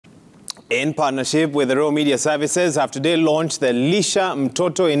In partnership with the Rural Media Services, have today launched the Lisha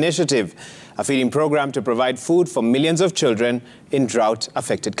Mtoto Initiative, a feeding program to provide food for millions of children in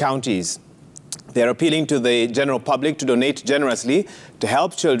drought-affected counties. They are appealing to the general public to donate generously to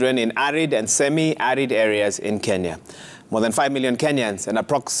help children in arid and semi-arid areas in Kenya. More than 5 million Kenyans and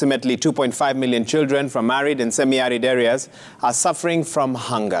approximately 2.5 million children from arid and semi-arid areas are suffering from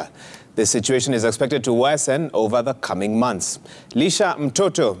hunger. This situation is expected to worsen over the coming months. Lisha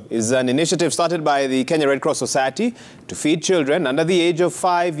Mtoto is an initiative started by the Kenya Red Cross Society to feed children under the age of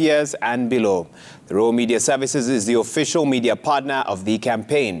 5 years and below. The Rural Media Services is the official media partner of the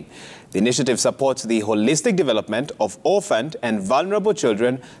campaign. The initiative supports the holistic development of orphaned and vulnerable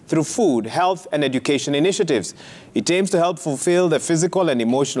children through food, health and education initiatives. It aims to help fulfill the physical and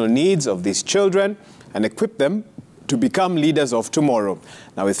emotional needs of these children and equip them to become leaders of tomorrow.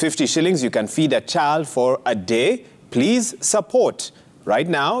 Now, with 50 shillings, you can feed a child for a day. Please support. Right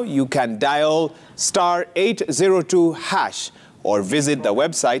now, you can dial *802# or visit the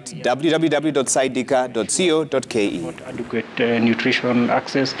website www.saidika.co.ke. Adequate nutrition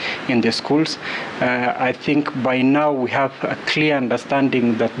access in the schools. I think by now we have a clear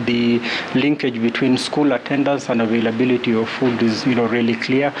understanding that the linkage between school attendance and availability of food is really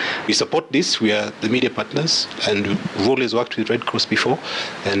clear. We support this. We are the media partners and we've always worked with Red Cross before,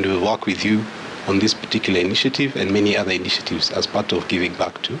 and we'll work with you on this particular initiative and many other initiatives as part of giving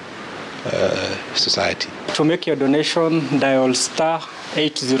back to society. To make your donation, dial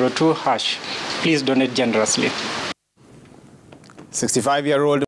 *802#. Please donate generously. 65-year-old